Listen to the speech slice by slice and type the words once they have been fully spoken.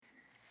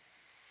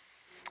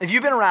If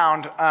you've been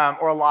around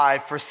or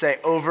alive for, say,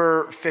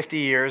 over 50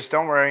 years,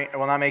 don't worry, I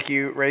will not make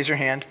you raise your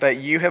hand, but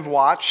you have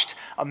watched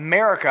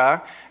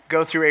America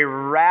go through a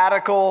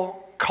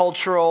radical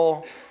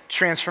cultural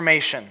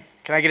transformation.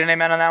 Can I get an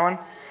amen on that one?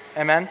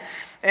 Amen?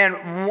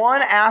 And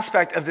one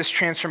aspect of this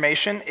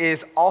transformation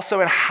is also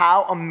in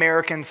how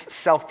Americans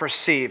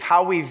self-perceive,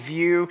 how we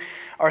view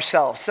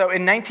ourselves. So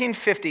in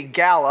 1950,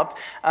 Gallup,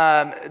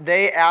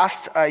 they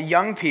asked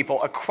young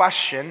people a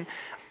question: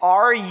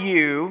 are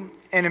you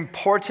an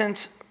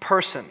important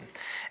person?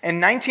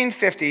 In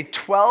 1950,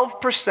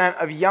 12%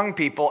 of young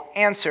people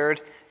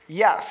answered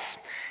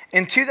yes.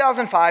 In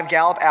 2005,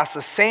 Gallup asked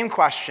the same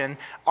question: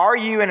 are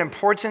you an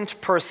important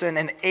person?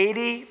 And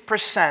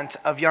 80%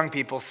 of young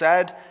people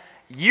said,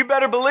 you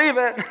better believe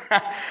it.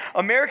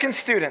 American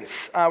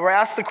students were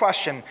asked the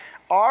question: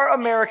 are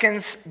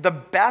Americans the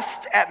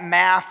best at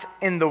math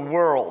in the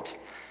world?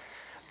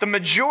 The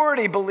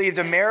majority believed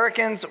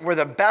Americans were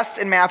the best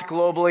in math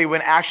globally,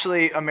 when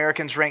actually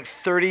Americans ranked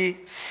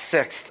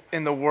 36th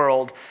in the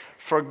world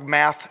for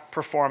math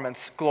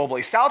performance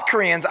globally. South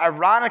Koreans,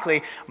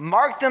 ironically,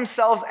 marked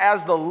themselves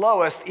as the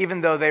lowest, even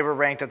though they were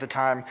ranked at the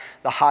time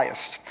the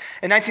highest.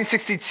 In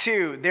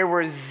 1962, there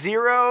were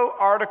 0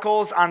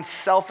 articles on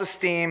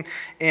self-esteem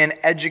in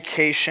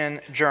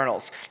education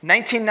journals.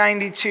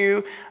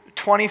 1992,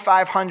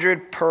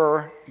 2,500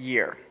 per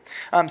year.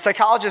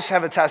 Psychologists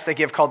have a test they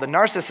give called the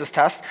narcissist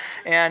test,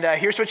 and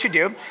here's what you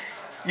do.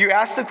 You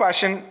ask the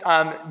question,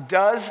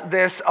 does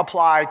this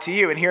apply to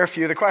you? And here are a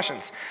few of the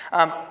questions.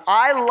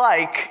 I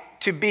like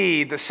to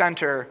be the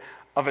center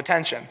of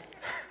attention.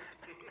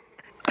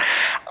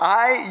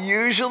 I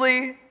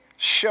usually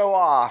show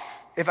off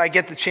if I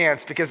get the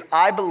chance because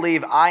I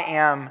believe I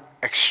am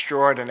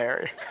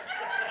extraordinary.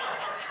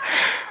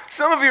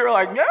 Some of you are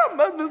like, yeah,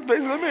 that's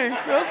basically me.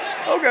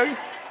 Yeah, okay.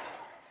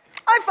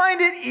 I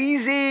find it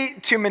easy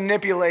to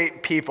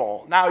manipulate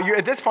people. Now,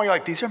 at this point, you're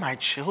like, these are my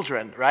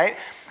children, right?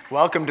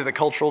 Welcome to the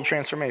cultural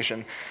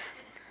transformation.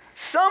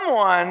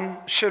 Someone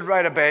should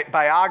write a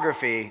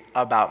biography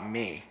about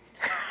me.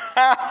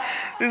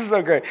 This is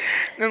so great.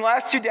 In the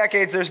last 2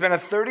 decades, there's been a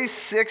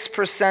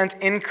 36%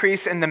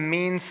 increase in the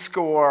mean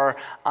score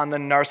on the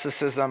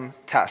narcissism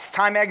test.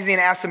 Time magazine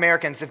asked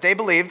Americans if they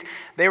believed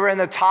they were in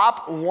the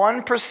top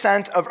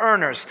 1% of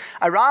earners.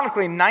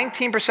 Ironically,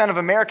 19% of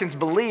Americans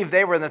believe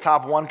they were in the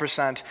top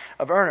 1%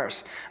 of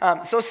earners.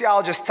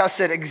 Sociologists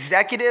tested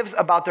executives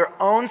about their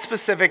own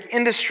specific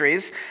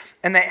industries,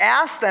 and they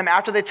asked them,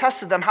 after they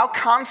tested them, how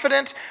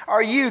confident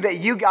are you that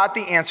you got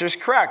the answers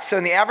correct? So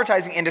in the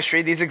advertising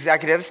industry, these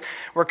executives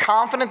were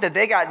confident that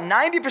they got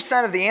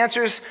 90% of the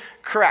answers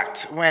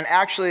correct, when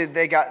actually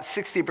they got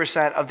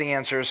 60% of the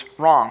answers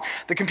wrong.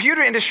 The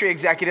computer industry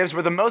executives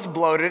were the most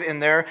bloated in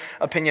their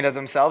opinion of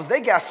themselves.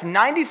 They guessed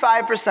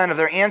 95% of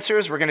their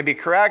answers were going to be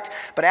correct,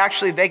 but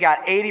actually they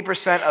got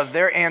 80% of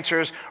their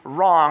answers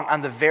wrong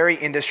on the very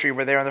industry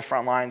where they're on the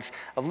front lines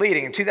of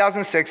leading. In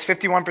 2006,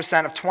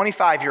 51% of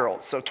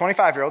 25-year-olds, so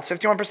 25-year-olds,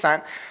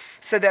 51%,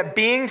 said that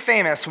being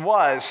famous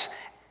was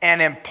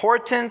an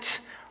important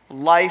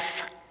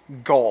life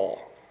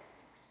goal.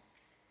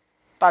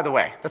 By the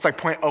way, that's like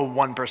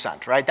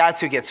 0.01%, right?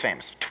 That's who gets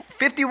famous.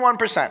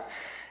 51%.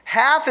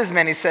 Half as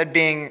many said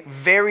being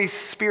very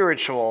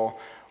spiritual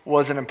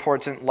was an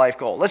important life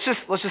goal. Let's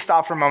just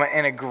stop for a moment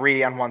and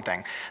agree on one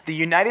thing. The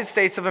United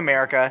States of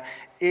America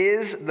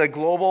is the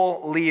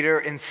global leader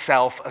in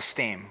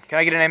self-esteem. Can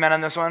I get an amen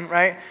on this one,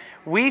 right?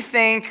 We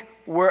think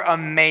we're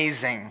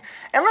amazing.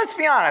 And let's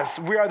be honest,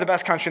 we are the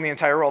best country in the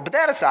entire world. But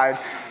that aside,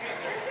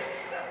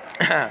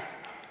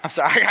 I'm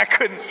sorry, I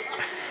couldn't.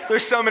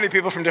 There's so many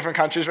people from different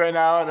countries right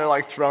now, and they're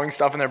like throwing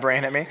stuff in their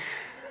brain at me.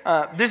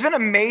 There's been a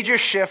major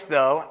shift,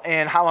 though,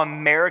 in how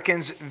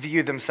Americans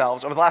view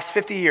themselves over the last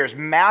 50 years.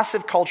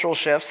 Massive cultural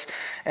shifts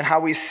in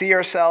how we see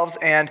ourselves,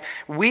 and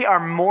we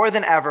are more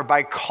than ever,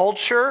 by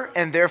culture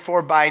and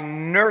therefore by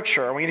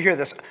nurture, I want you to hear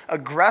this,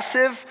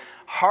 aggressive,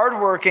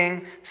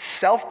 hardworking,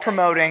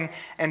 self-promoting,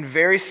 and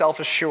very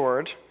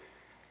self-assured.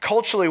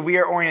 Culturally, we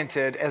are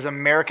oriented as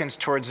Americans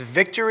towards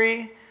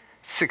victory,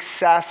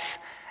 success,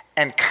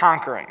 and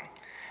conquering.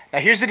 Now,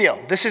 here's the deal.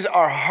 This is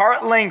our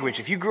heart language.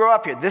 If you grew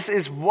up here, this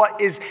is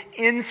what is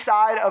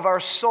inside of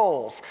our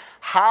souls.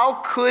 How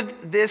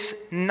could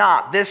this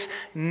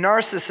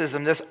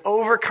narcissism, this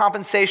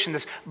overcompensation,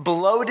 this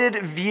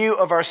bloated view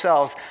of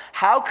ourselves,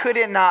 how could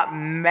it not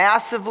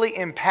massively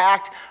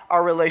impact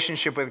our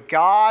relationship with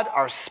God,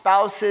 our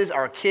spouses,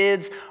 our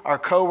kids, our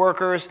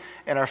coworkers,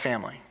 and our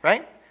family,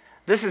 right?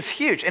 This is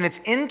huge, and it's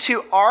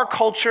into our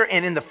culture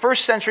and in the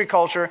first century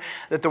culture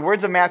that the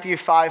words of Matthew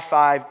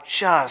 5:5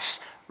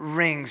 just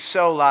ring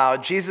so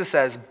loud. Jesus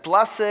says,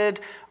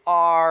 "Blessed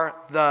are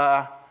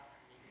the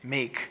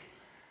meek,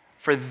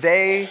 for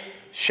they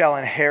shall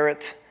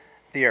inherit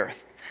the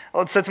earth."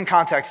 Well, let's set some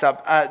context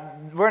up.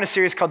 We're in a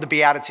series called the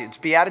Beatitudes.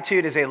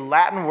 Beatitude is a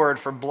Latin word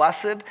for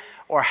blessed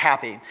or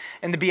happy.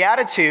 And the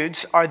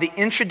Beatitudes are the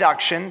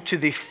introduction to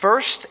the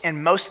first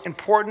and most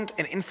important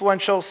and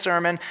influential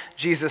sermon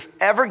Jesus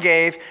ever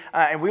gave,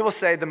 and we will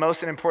say the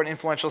most important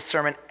influential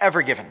sermon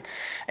ever given.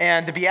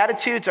 And the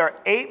Beatitudes are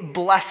 8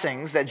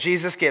 blessings that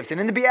Jesus gives. And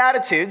in the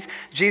Beatitudes,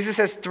 Jesus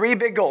has 3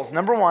 big goals.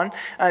 Number 1,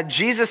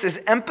 Jesus is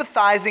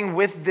empathizing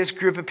with this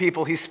group of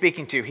people he's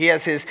speaking to. He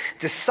has his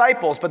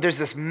disciples, but there's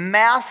this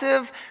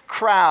massive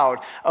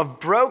crowd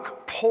of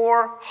broke,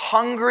 poor,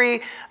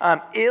 hungry,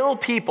 ill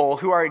people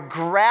who are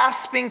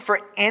grasping for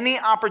any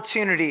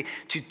opportunity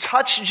to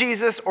touch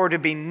Jesus or to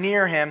be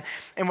near him.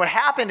 And what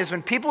happened is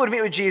when people would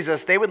meet with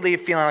Jesus, they would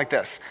leave feeling like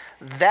this: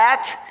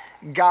 that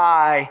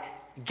guy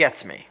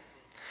gets me.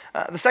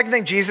 The second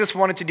thing Jesus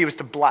wanted to do was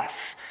to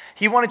bless.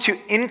 He wanted to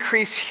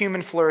increase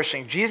human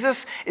flourishing.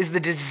 Jesus is the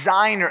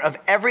designer of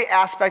every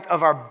aspect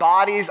of our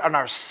bodies and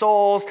our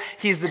souls.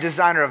 He's the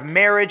designer of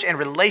marriage and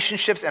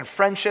relationships and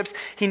friendships.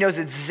 He knows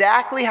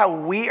exactly how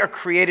we are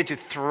created to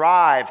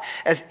thrive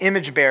as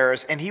image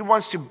bearers, and he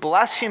wants to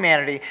bless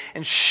humanity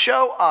and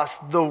show us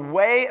the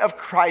way of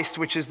Christ,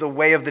 which is the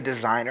way of the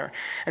designer.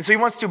 And so he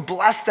wants to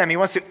bless them. He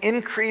wants to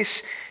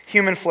increase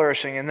human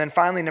flourishing. And then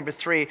finally, number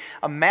 3,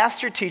 a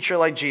master teacher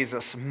like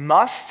Jesus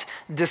must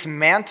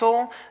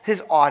dismantle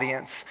his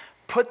audience,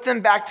 put them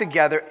back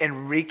together,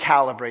 and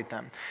recalibrate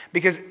them.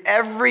 Because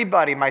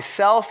everybody,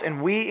 myself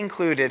and we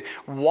included,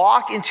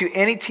 walk into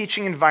any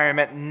teaching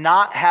environment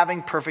not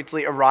having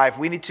perfectly arrived.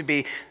 We need to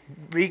be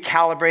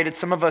recalibrated.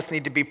 Some of us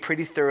need to be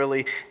pretty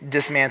thoroughly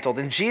dismantled.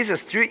 And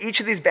Jesus, through each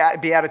of these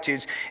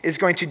Beatitudes, is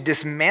going to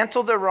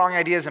dismantle their wrong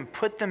ideas and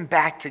put them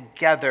back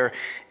together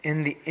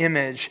in the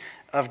image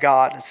of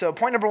God. So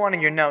point number 1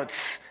 in your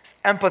notes is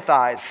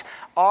empathize.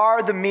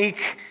 Are the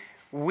meek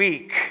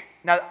weak?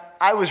 Now,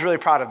 I was really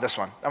proud of this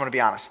one. I'm going to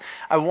be honest.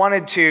 I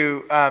wanted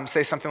to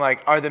say something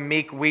like, are the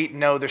meek wheat?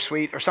 No, they're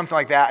sweet, or something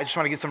like that. I just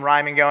want to get some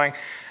rhyming going.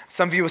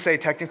 Some of you will say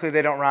technically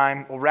they don't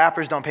rhyme. Well,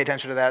 rappers don't pay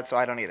attention to that, so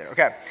I don't either.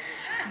 Okay.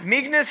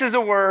 Meekness is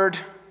a word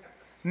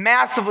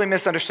massively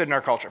misunderstood in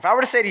our culture. If I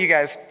were to say to you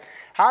guys,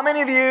 how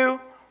many of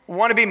you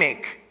want to be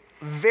meek?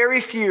 Very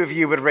few of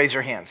you would raise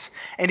your hands.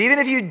 And even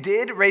if you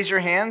did raise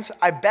your hands,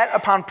 I bet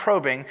upon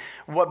probing,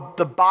 what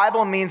the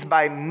Bible means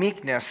by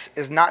meekness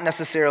is not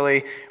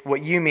necessarily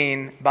what you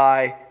mean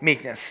by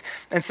meekness.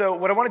 And so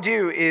what I want to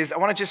do is I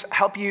want to just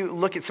help you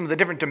look at some of the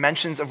different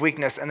dimensions of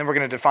weakness, and then we're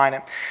going to define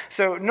it.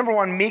 So number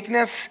 1,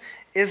 meekness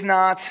is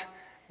not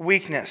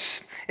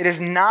weakness. It is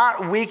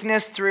not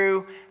weakness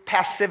through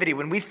passivity.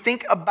 When we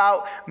think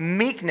about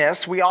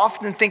meekness, we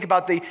often think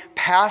about the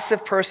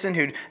passive person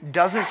who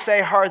doesn't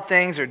say hard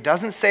things or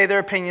doesn't say their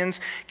opinions.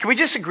 Can we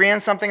just agree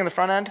on something in the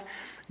front end?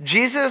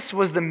 Jesus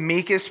was the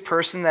meekest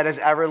person that has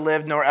ever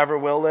lived nor ever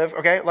will live,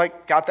 okay?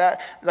 Like, got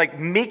that? Like,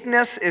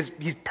 meekness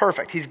he's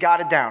perfect. He's got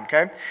it down,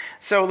 okay?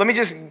 So let me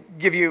just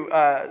give you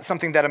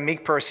something that a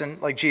meek person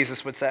like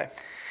Jesus would say.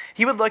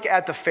 He would look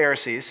at the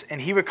Pharisees,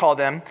 and he would call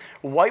them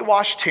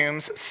whitewashed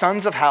tombs,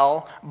 sons of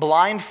hell,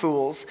 blind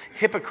fools,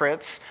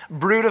 hypocrites,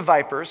 brood of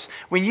vipers.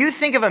 When you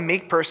think of a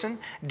meek person,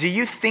 do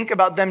you think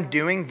about them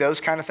doing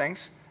those kind of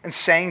things and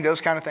saying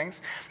those kind of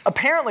things?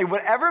 Apparently,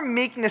 whatever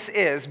meekness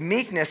is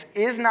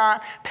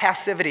not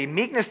passivity.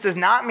 Meekness does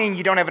not mean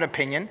you don't have an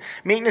opinion.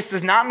 Meekness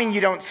does not mean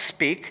you don't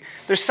speak.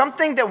 There's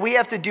something that we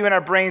have to do in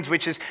our brains,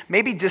 which is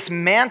maybe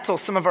dismantle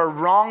some of our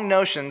wrong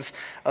notions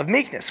of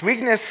meekness.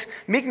 Meekness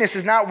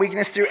is not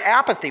weakness through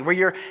apathy, where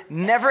you're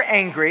never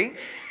angry,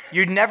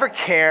 you never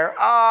care,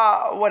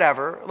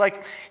 whatever.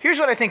 Like, here's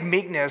what I think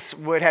meekness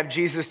would have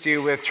Jesus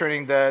do with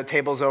turning the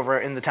tables over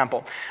in the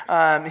temple.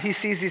 He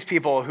sees these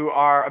people who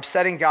are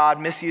upsetting God,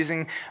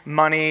 misusing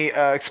money,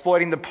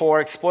 exploiting the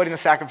poor, exploiting the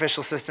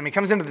sacrificial system. He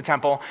comes into the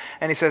temple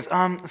and he says,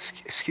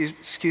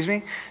 excuse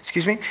me.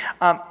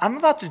 I'm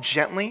about to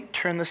gently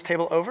turn this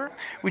table over.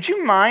 Would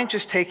you mind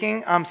just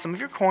taking some of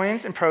your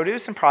coins and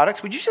produce and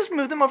products? Would you just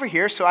move them over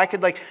here so I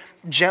could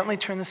gently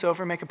turn this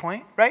over and make a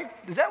point, right?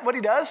 Is that what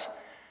he does?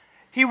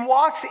 He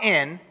walks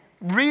in,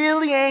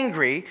 really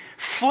angry,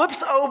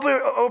 flips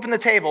open the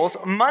tables,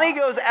 money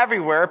goes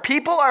everywhere,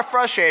 people are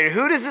frustrated.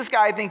 Who does this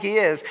guy think he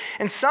is?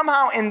 And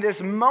somehow in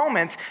this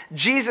moment,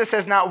 Jesus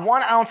has not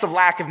 1 ounce of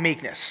lack of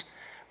meekness.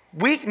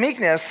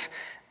 Meekness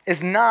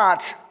is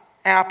not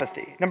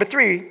apathy. Number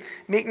 3,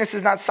 meekness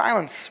is not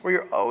silence, where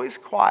you're always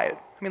quiet.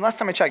 I mean, last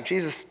time I checked,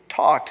 Jesus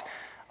talked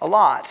a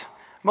lot.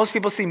 Most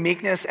people see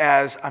meekness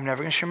as, I'm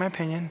never going to share my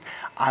opinion.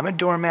 I'm a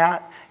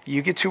doormat.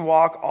 You get to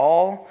walk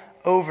all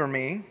over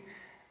me.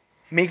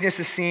 Meekness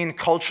is seen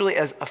culturally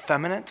as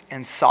effeminate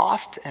and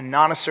soft and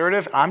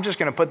non-assertive. I'm just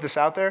going to put this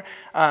out there.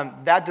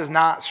 That does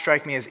not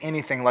strike me as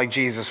anything like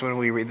Jesus when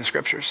we read the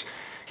scriptures.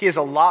 He is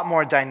a lot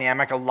more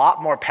dynamic, a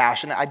lot more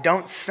passionate. I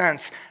don't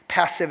sense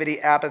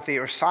passivity, apathy,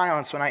 or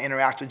silence when I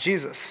interact with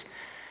Jesus.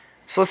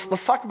 So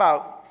let's talk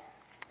about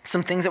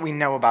some things that we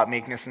know about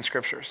meekness in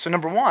scripture. So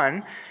number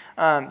 1,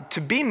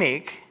 to be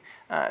meek,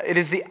 it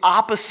is the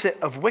opposite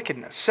of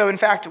wickedness. So in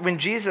fact, when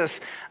Jesus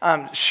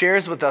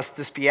shares with us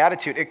this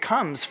beatitude, it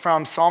comes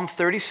from Psalm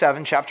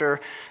 37,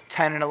 chapter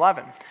 10 and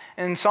 11.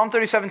 And Psalm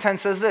 37:10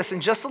 says this,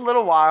 in just a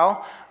little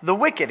while, the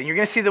wicked, and you're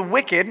going to see the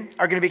wicked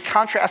are going to be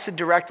contrasted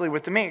directly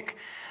with the meek.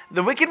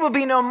 The wicked will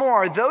be no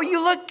more, though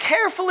you look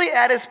carefully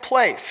at his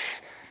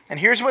place. And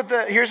here's what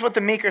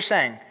the meek are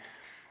saying.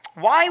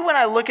 Why, when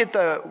I look at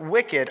the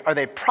wicked, are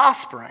they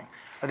prospering?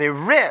 Are they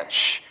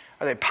rich?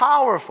 Are they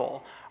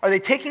powerful? Are they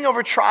taking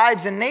over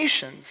tribes and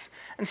nations?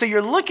 And so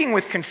you're looking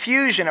with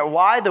confusion at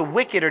why the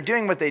wicked are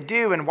doing what they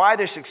do and why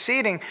they're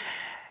succeeding.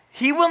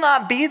 He will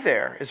not be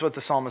there, is what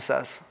the psalmist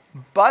says.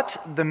 But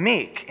the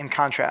meek, in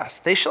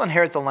contrast, they shall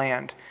inherit the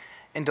land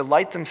and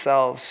delight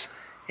themselves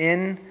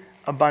in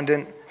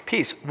abundant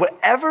peace.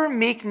 Whatever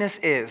meekness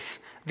is,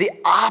 the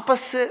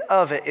opposite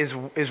of it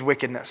is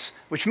wickedness,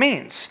 which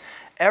means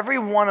every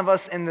one of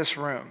us in this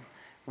room,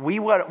 we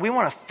want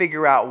to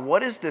figure out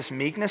what is this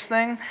meekness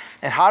thing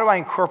and how do I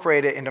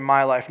incorporate it into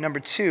my life. Number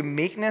 2,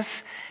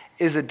 meekness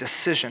is a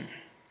decision.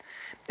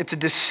 It's a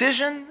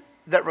decision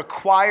that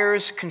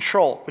requires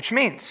control, which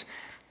means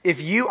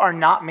if you are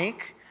not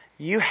meek,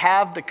 you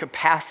have the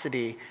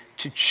capacity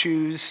to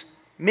choose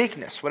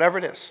meekness, whatever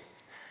it is.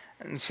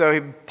 And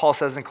so Paul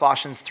says in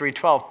Colossians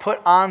 3:12, put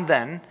on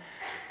then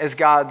as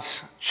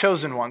God's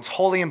chosen ones,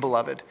 holy and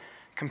beloved,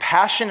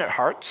 compassionate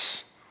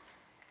hearts,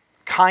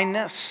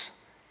 kindness,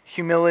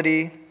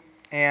 humility,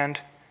 and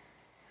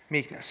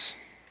meekness.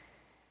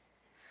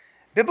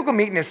 Biblical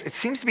meekness, it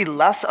seems to be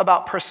less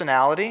about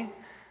personality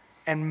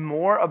and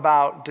more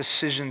about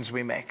decisions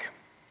we make.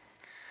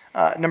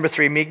 Number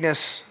 3,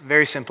 meekness,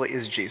 very simply,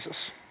 is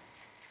Jesus.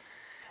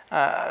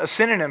 A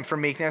synonym for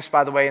meekness,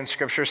 by the way, in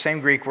Scripture, same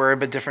Greek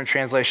word, but different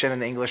translation in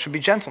the English would be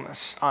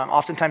gentleness.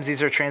 Oftentimes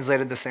these are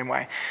translated the same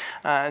way.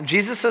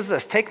 Jesus says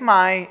this, take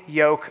my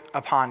yoke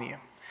upon you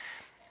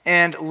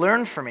and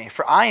learn from me,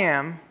 for I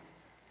am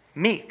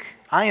meek,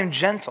 I am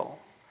gentle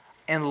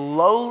and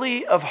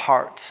lowly of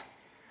heart,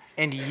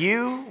 and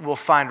you will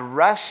find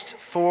rest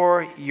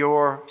for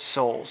your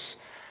souls.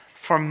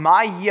 For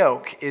my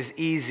yoke is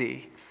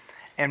easy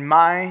and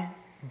my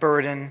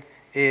burden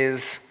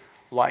is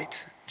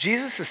light.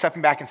 Jesus is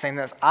stepping back and saying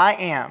this, I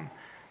am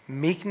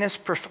meekness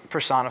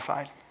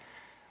personified.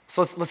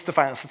 So let's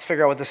define this. Let's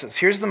figure out what this is.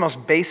 Here's the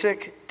most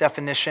basic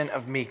definition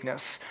of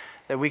meekness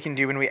that we can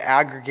do when we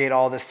aggregate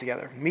all this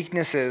together.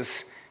 Meekness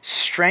is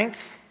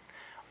strength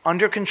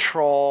under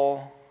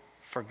control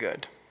for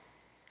good.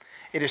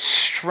 It is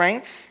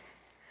strength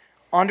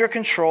under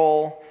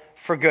control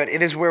for good.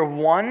 It is where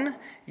one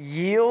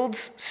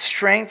yields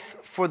strength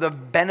for the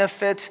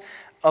benefit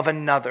of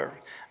another.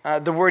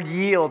 The word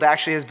yield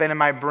actually has been in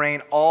my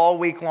brain all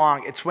week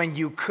long. It's when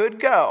you could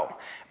go,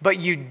 but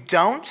you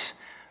don't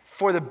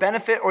for the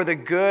benefit or the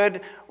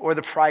good or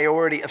the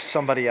priority of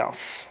somebody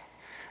else.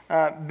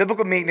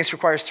 Biblical meekness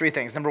requires 3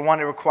 things. Number 1,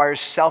 it requires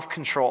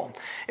self-control.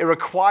 It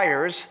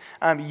requires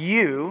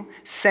you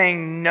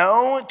saying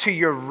no to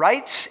your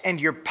rights and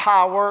your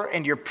power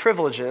and your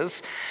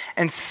privileges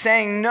and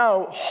saying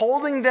no,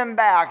 holding them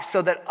back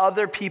so that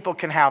other people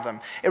can have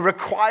them. It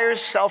requires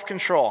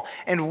self-control.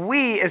 And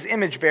we as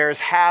image bearers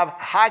have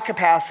high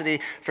capacity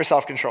for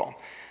self-control.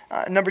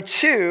 Number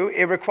 2,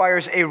 it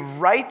requires a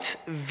right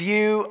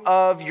view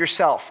of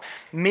yourself.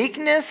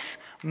 Meekness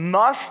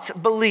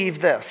must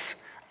believe this.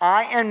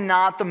 I am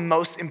not the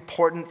most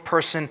important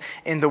person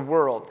in the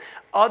world.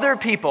 Other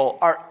people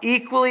are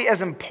equally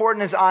as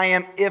important as I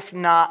am, if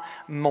not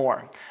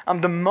more.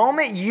 The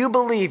moment you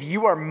believe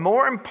you are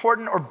more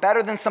important or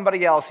better than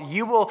somebody else,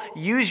 you will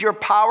use your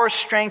power,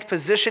 strength,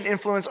 position,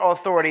 influence, or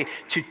authority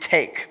to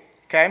take.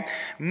 Okay?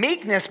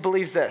 Meekness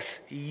believes this.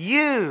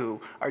 You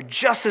are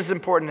just as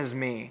important as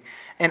me.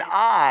 And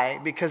I,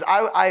 because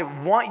I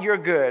want your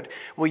good,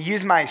 will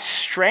use my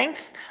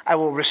strength, I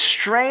will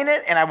restrain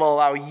it, and I will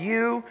allow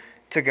you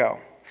to go.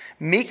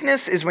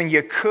 Meekness is when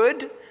you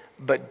could,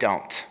 but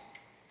don't.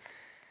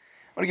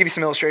 I want to give you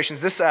some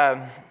illustrations.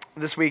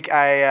 This week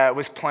I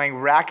was playing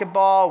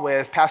racquetball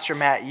with Pastor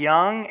Matt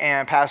Young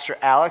and Pastor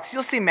Alex.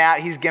 You'll see Matt,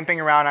 he's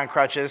gimping around on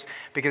crutches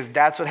because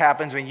that's what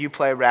happens when you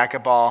play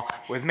racquetball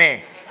with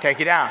me. Take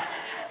you down.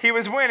 He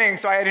was winning,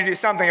 so I had to do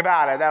something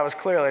about it. That was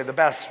clearly the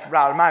best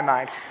route in my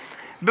mind.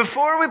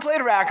 Before we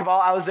played racquetball,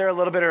 I was there a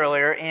little bit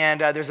earlier,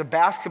 and there's a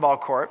basketball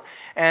court,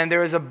 and there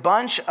was a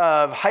bunch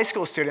of high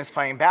school students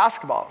playing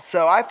basketball.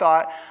 So I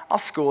thought, I'll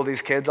school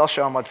these kids, I'll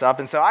show them what's up.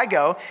 And so I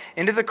go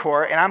into the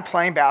court, and I'm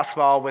playing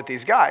basketball with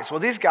these guys. Well,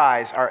 these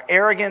guys are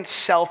arrogant,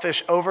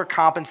 selfish,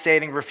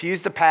 overcompensating,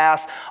 refuse to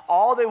pass.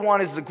 All they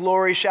want is the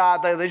glory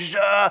shot. They just,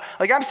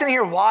 like I'm sitting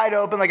here wide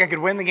open, like I could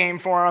win the game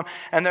for them,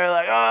 and they're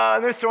like,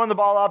 they're throwing the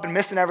ball up and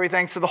missing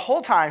everything. So the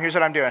whole time, here's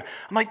what I'm doing.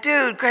 I'm like,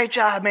 dude, great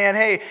job, man.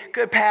 Hey,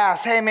 good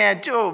pass. Hey, man,